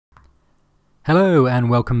Hello and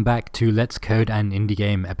welcome back to Let's Code an Indie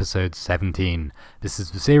Game episode 17. This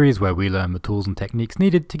is the series where we learn the tools and techniques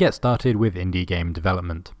needed to get started with indie game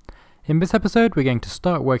development. In this episode we're going to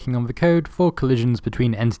start working on the code for collisions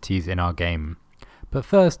between entities in our game. But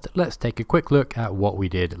first, let's take a quick look at what we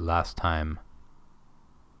did last time.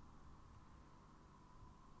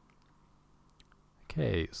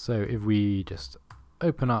 Okay, so if we just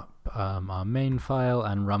open up our main file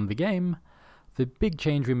and run the game, the big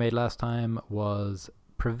change we made last time was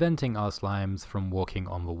preventing our slimes from walking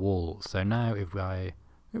on the wall. So now if I,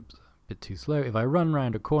 if I run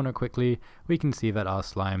around a corner quickly, we can see that our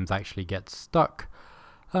slimes actually get stuck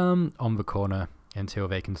on the corner until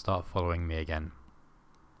they can start following me again.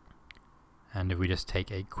 And if we just take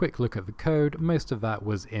a quick look at the code, most of that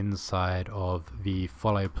was inside of the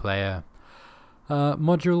follow player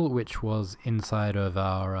module, which was inside of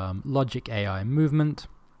our logic AI movement.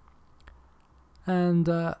 And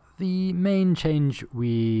the main change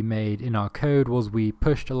we made in our code was we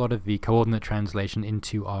pushed a lot of the coordinate translation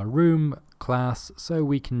into our room class, so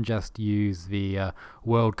we can just use the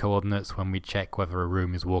world coordinates when we check whether a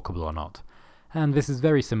room is walkable or not. And this is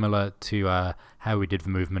very similar to how we did the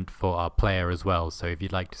movement for our player as well, so if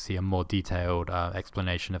you'd like to see a more detailed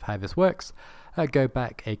explanation of how this works, go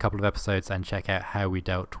back a couple of episodes and check out how we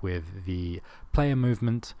dealt with the player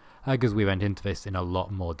movement, because we went into this in a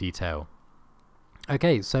lot more detail.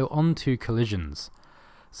 Okay, so on to collisions.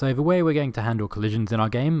 So the way we're going to handle collisions in our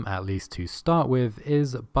game, at least to start with,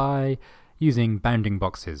 is by using bounding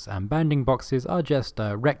boxes. And bounding boxes are just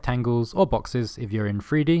rectangles or boxes if you're in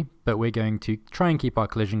 3D, but we're going to try and keep our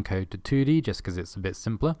collision code to 2D just because it's a bit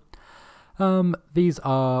simpler. These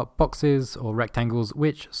are boxes or rectangles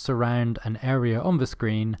which surround an area on the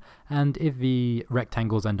screen, and if the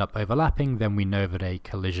rectangles end up overlapping, then we know that a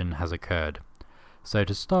collision has occurred. So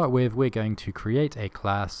to start with, we're going to create a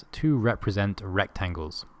class to represent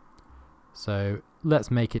rectangles. So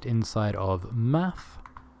let's make it inside of math.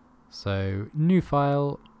 So new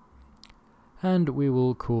file, and we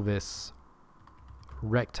will call this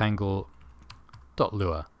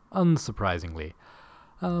rectangle.lua, unsurprisingly.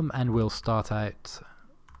 And we'll start out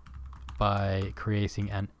by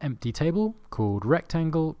creating an empty table called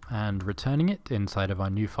rectangle and returning it inside of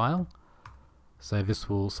our new file. So this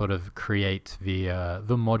will sort of create the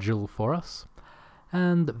module for us.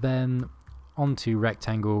 And then onto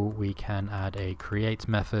rectangle we can add a create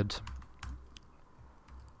method.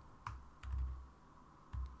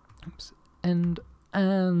 Oops. And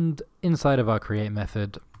inside of our create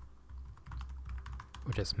method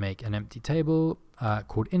we'll just make an empty table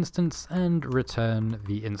called instance and return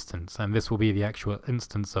the instance. And this will be the actual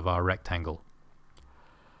instance of our rectangle.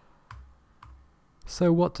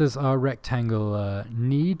 So what does our rectangle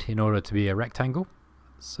need in order to be a rectangle?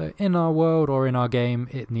 So in our world or in our game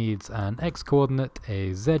it needs an x coordinate,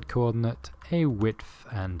 a z coordinate, a width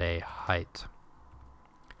and a height.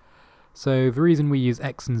 So the reason we use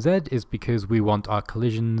x and z is because we want our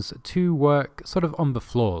collisions to work sort of on the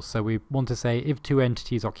floor. So we want to say if two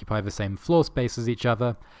entities occupy the same floor space as each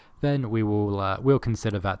other, then we'll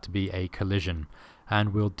consider that to be a collision,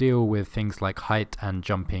 and we'll deal with things like height and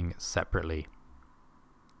jumping separately.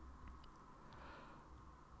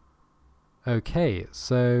 Okay,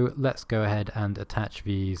 so let's go ahead and attach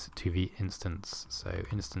these to the instance. So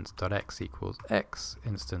instance.x equals x,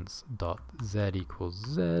 instance.z equals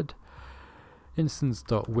z,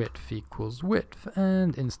 instance.width equals width,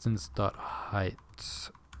 and instance.height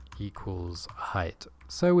equals height.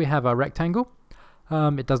 So we have our rectangle.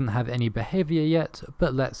 It doesn't have any behavior yet,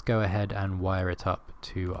 but let's go ahead and wire it up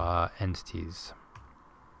to our entities.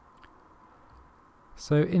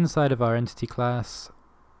 So inside of our entity class,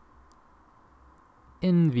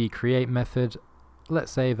 in the create method,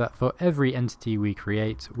 let's say that for every entity we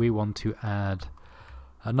create, we want to add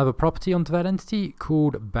another property onto that entity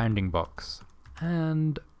called bounding box.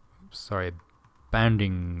 And,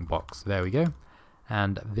 bounding box, there we go.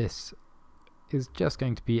 And this is just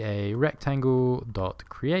going to be a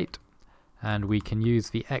rectangle.create, and we can use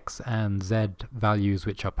the x and z values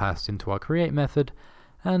which are passed into our create method,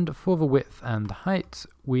 and for the width and height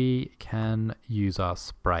we can use our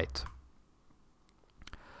sprite.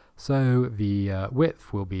 So the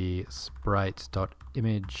width will be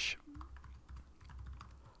sprite.image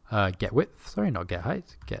get width, sorry, not get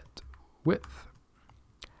height, get width.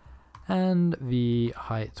 And the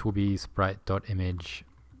height will be sprite.image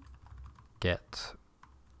get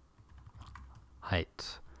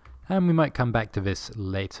height. And we might come back to this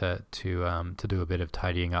later to do a bit of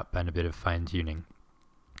tidying up and a bit of fine tuning.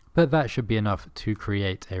 But that should be enough to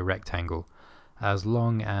create a rectangle, as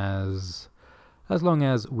long as as long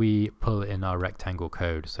as we pull in our rectangle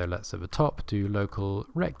code. So let's at the top do local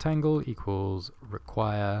rectangle equals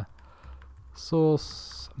require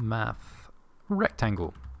source math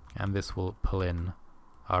rectangle, and this will pull in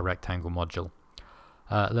our rectangle module.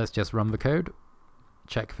 Let's just run the code,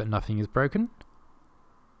 check that nothing is broken.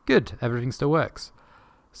 Good, everything still works.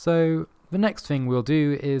 So the next thing we'll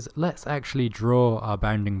do is let's actually draw our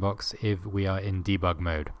bounding box if we are in debug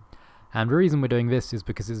mode. And the reason we're doing this is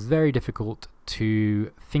because it's very difficult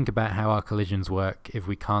to think about how our collisions work if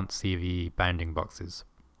we can't see the bounding boxes.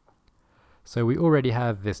 So we already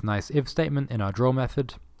have this nice if statement in our draw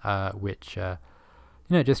method, which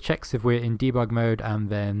just checks if we're in debug mode and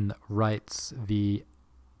then writes the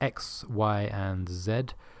x, y, and z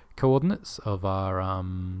coordinates of our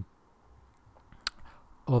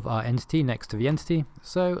entity next to the entity.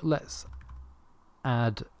 So let's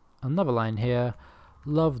add another line here,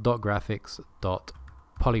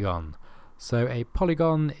 love.graphics.polygon. So a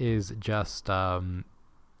polygon is just a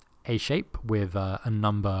shape with a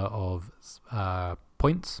number of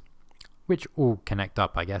points, which all connect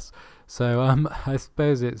up, I guess. So I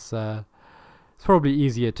suppose it's probably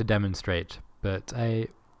easier to demonstrate, but a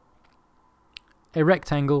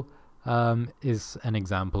rectangle is an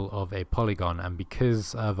example of a polygon, and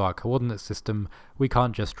because of our coordinate system we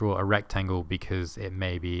can't just draw a rectangle because it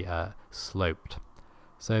may be sloped.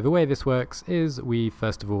 So the way this works is we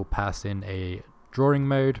first of all pass in a drawing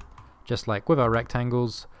mode, just like with our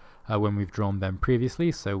rectangles when we've drawn them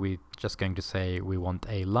previously. So we're just going to say we want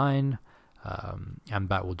a line, and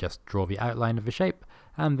that will just draw the outline of the shape,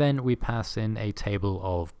 and then we pass in a table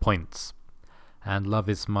of points. And Love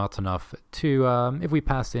is smart enough to, if we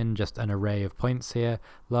pass in just an array of points here,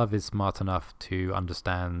 Love is smart enough to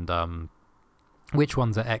understand which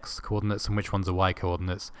ones are x coordinates and which ones are y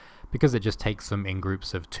coordinates, because it just takes them in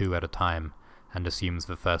groups of 2 at a time and assumes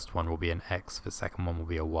the first one will be an x, the second one will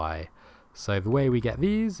be a y. So the way we get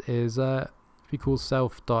these is we call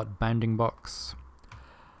self.boundingbox,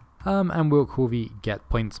 and we'll call the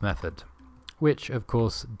getPoints method, which of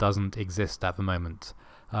course doesn't exist at the moment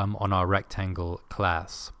on our rectangle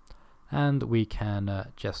class. And we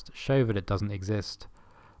can just show that it doesn't exist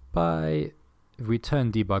by, if we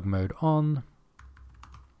turn debug mode on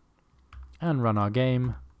and run our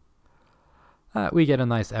game, we get a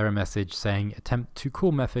nice error message saying attempt to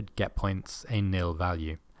call method getPoints a nil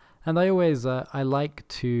value. And I always I like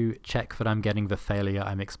to check that I'm getting the failure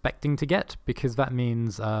I'm expecting to get, because that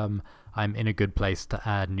means I'm in a good place to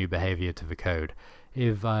add new behavior to the code.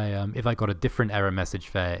 If I got a different error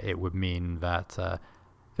message there, it would mean that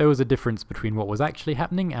there was a difference between what was actually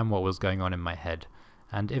happening and what was going on in my head.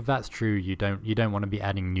 And if that's true, you don't want to be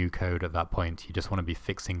adding new code at that point. You just want to be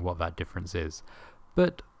fixing what that difference is.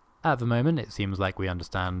 But at the moment, it seems like we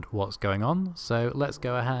understand what's going on. So let's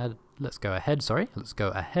go ahead and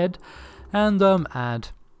add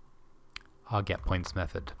our getPoints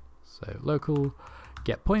method. So local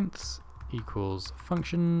getPoints equals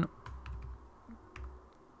function,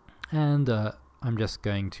 and I'm just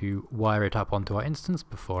going to wire it up onto our instance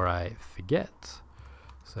before I forget.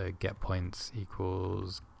 So getPoints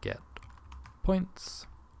equals getPoints.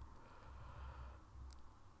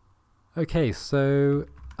 Okay, so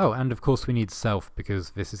and of course we need self,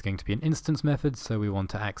 because this is going to be an instance method, so we want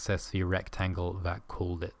to access the rectangle that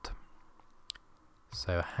called it.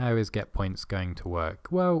 So how is getPoints going to work?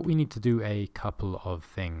 Well, we need to do a couple of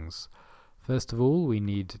things. First of all, we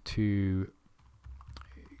need to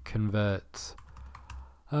convert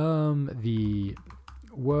the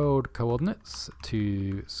world coordinates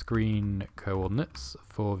to screen coordinates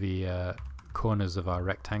for the corners of our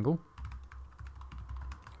rectangle,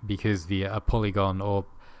 because the polygon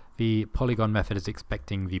method is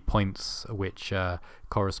expecting the points which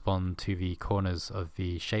correspond to the corners of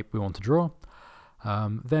the shape we want to draw.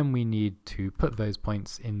 Then we need to put those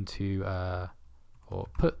points into,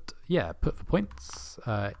 put the points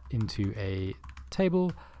into a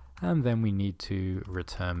table, and then we need to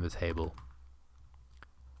return the table.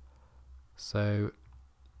 So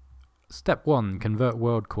step 1, convert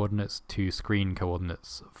world coordinates to screen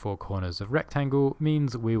coordinates for corners of rectangle,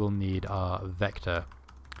 means we will need our vector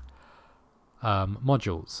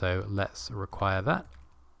module. So let's require that,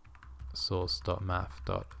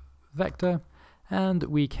 source.math.vector, and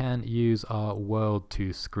we can use our world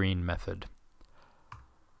to screen method.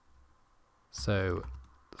 So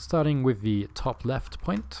starting with the top left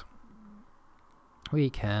point, we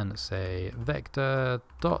can say vector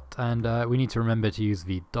dot, and we need to remember to use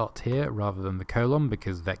the dot here rather than the colon,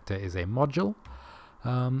 because vector is a module.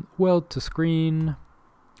 World to screen,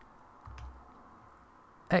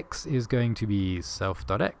 x is going to be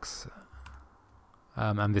self.x,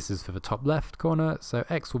 and this is for the top left corner, so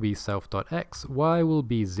x will be self.x, y will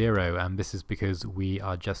be 0, and this is because we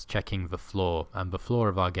are just checking the floor, and the floor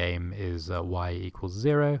of our game is y equals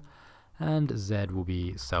 0, and z will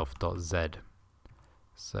be self.z.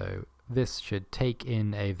 So this should take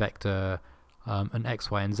in a vector, an x,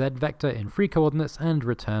 y, and z vector in 3 coordinates, and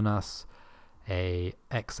return us a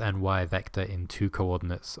x and y vector in 2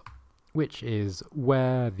 coordinates, which is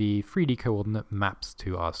where the 3D coordinate maps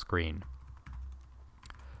to our screen.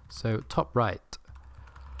 So top right,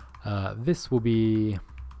 this will be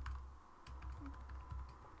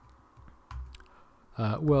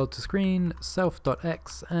world to screen,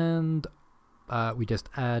 self.x, and we just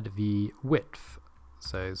add the width.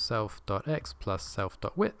 So self.x plus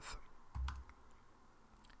self.width.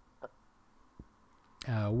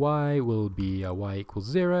 Y will be y equals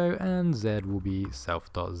 0, and z will be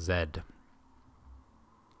self.z.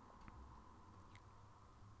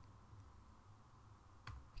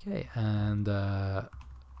 Okay, and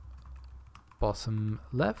bottom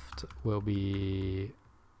left will be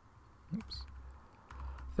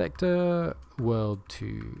vector world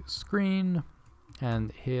to screen,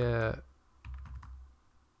 and here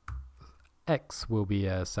x will be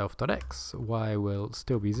self.x, y will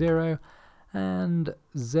still be 0, and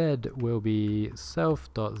z will be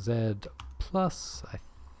self.z plus, I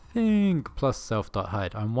think, plus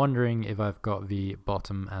self.height. I'm wondering if I've got the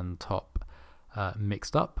bottom and top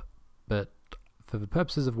mixed up, but for the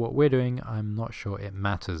purposes of what we're doing, I'm not sure it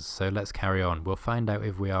matters, so let's carry on. We'll find out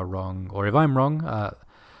if we are wrong, or if I'm wrong.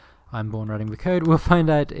 I'm born writing the code. We'll find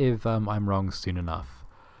out if I'm wrong soon enough.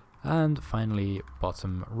 And finally,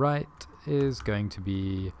 bottom right is going to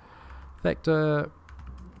be vector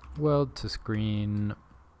world to screen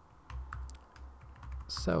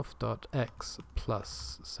self.x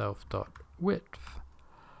plus self.width.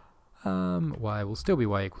 Y will still be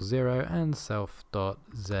y equals 0, and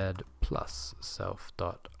self.z plus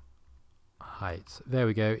self.height. There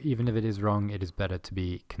we go. Even if it is wrong, it is better to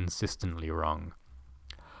be consistently wrong.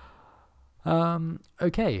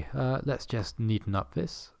 Okay, let's just neaten up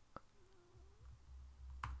this.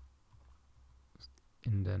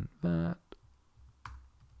 Indent that.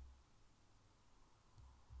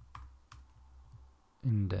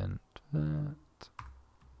 Indent that.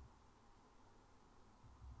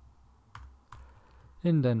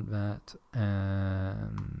 Indent that,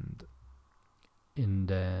 and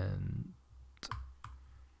indent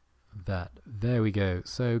that. There we go.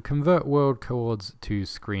 So convert world coords to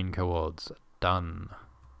screen coords. Done.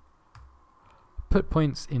 Put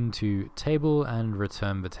points into table and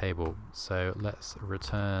return the table. So let's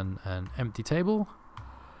return an empty table.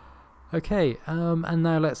 Okay, and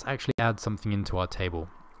now let's actually add something into our table.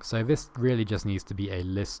 So this really just needs to be a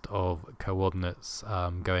list of coordinates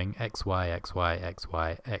going x, y, x, y, x,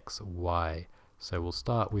 y, x, y. So we'll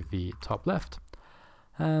start with the top left,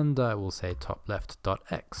 and we'll say top left dot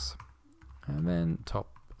x, and then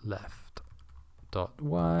top left dot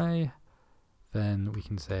y. Then we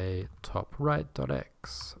can say top right dot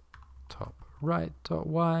x, top right dot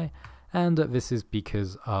y, and this is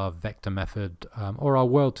because our vector method or our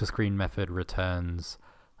world to screen method returns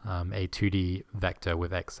a 2D vector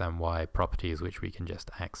with x and y properties which we can just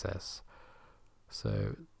access.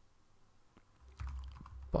 So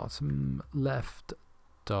bottom left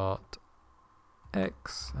dot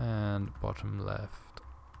x and bottom left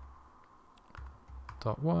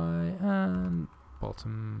dot y and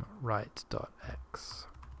bottom right dot x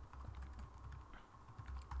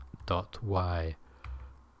dot y.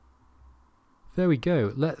 There we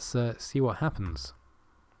go. Let's see what happens.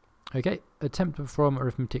 Okay, attempt to perform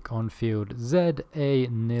arithmetic on field Z, a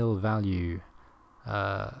nil value,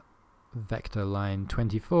 vector line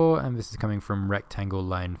 24, and this is coming from rectangle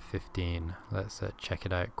line 15. Let's check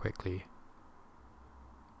it out quickly.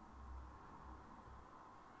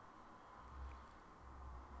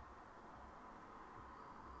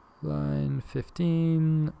 Line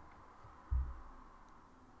 15.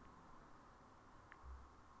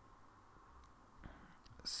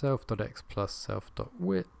 Self.x plus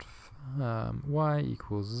self.width, y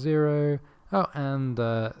equals 0, oh, and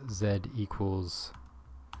z equals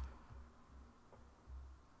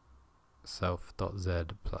self.z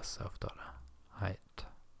plus self.height.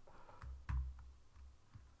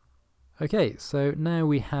 Okay, so now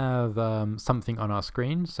we have something on our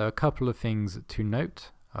screen, so a couple of things to note.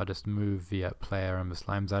 I'll just move the player and the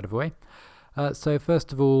slimes out of the way. So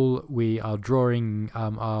first of all, we are drawing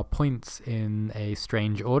our points in a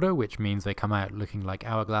strange order, which means they come out looking like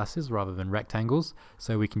hourglasses rather than rectangles.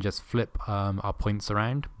 So we can just flip our points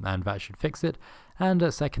around, and that should fix it.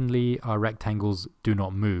 And secondly, our rectangles do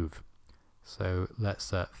not move. So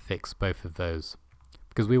let's fix both of those.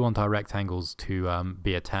 because we want our rectangles to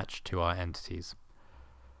be attached to our entities.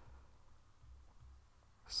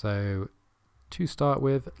 So to start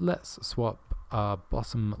with, let's swap our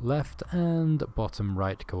bottom left and bottom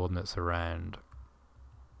right coordinates around.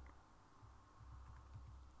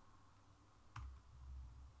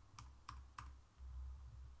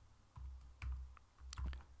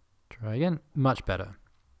 Try again, much better.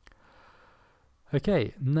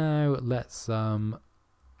 Okay, now let's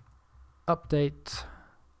update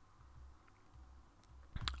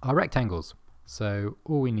our rectangles. So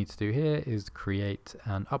all we need to do here is create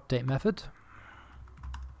an update method.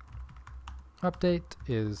 Update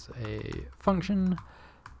is a function,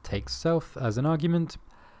 takes self as an argument,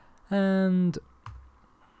 and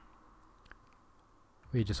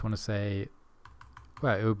we just want to say,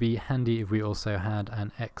 well, it would be handy if we also had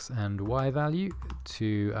an x and y value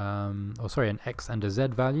to, an x and a z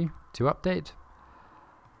value to update.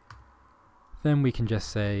 Then we can just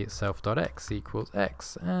say self.x equals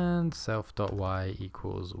x and self.y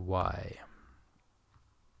equals y.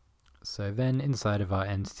 So then inside of our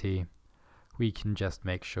entity, we can just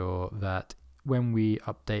make sure that when we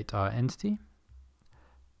update our entity,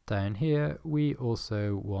 down here, we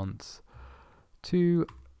also want to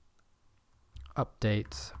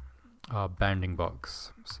update our bounding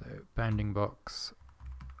box. So bounding box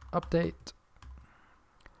update,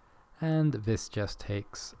 and this just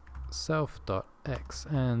takes self.x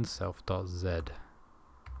and self.z.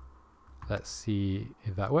 Let's see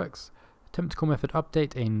if that works. Attempt to call method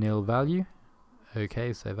update a nil value.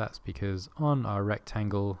 Okay, so that's because on our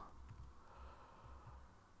rectangle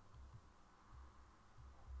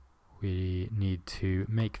we need to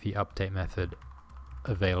make the update method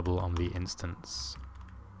available on the instance.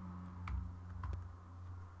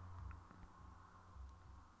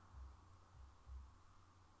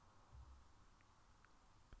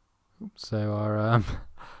 So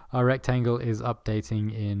our rectangle is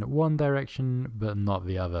updating in one direction but not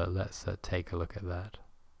the other. Let's take a look at that.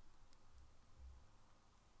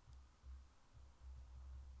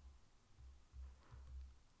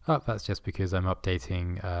 Oh, that's just because I'm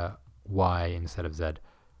updating y instead of z.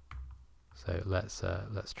 So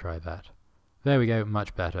let's try that. There we go,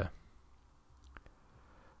 much better.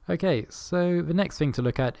 Okay, so the next thing to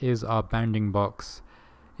look at is our bounding box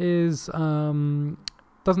is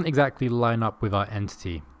doesn't exactly line up with our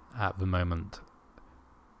entity at the moment.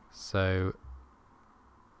 So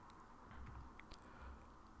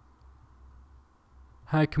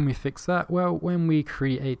how can we fix that? Well, when we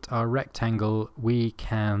create our rectangle, we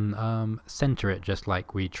can center it just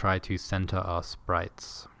like we try to center our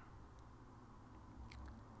sprites.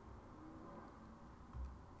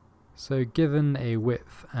 So given a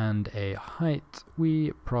width and a height,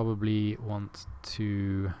 we probably want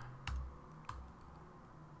to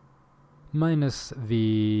minus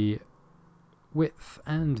the width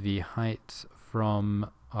and the height from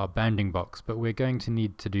our bounding box, but we're going to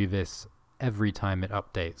need to do this every time it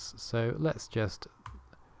updates. So let's just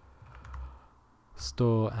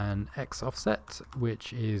store an x offset,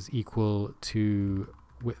 which is equal to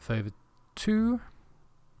width over 2.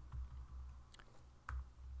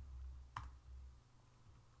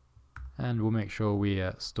 And we'll make sure we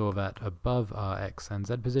store that above our x and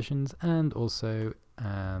z positions, and also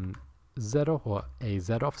z or a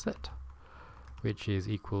z offset, which is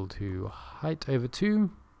equal to height over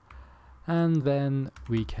 2. And then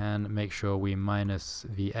we can make sure we minus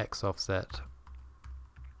the x offset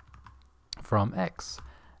from x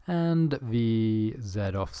and the z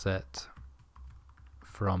offset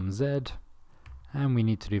from z. And we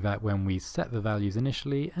need to do that when we set the values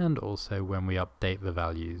initially and also when we update the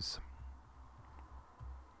values.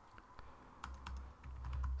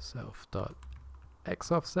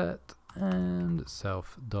 Self.x offset and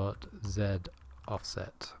self.z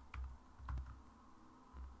offset.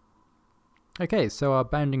 Okay, so our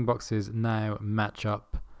bounding boxes now match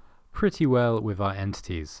up pretty well with our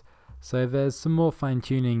entities. So there's some more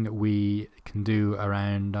fine-tuning we can do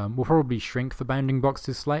around, we'll probably shrink the bounding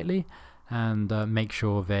boxes slightly and make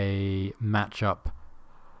sure they match up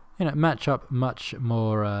much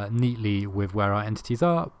more neatly with where our entities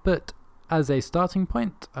are. But as a starting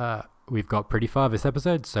point, we've got pretty far this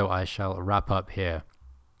episode, so I shall wrap up here.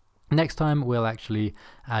 Next time we'll actually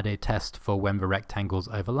add a test for when the rectangles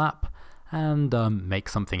overlap and make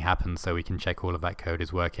something happen so we can check all of that code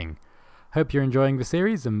is working. Hope you're enjoying the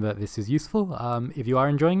series and that this is useful. If you are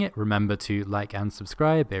enjoying it, remember to like and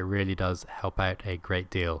subscribe. It really does help out a great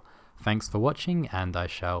deal. Thanks for watching, and I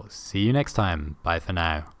shall see you next time. Bye for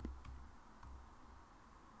now.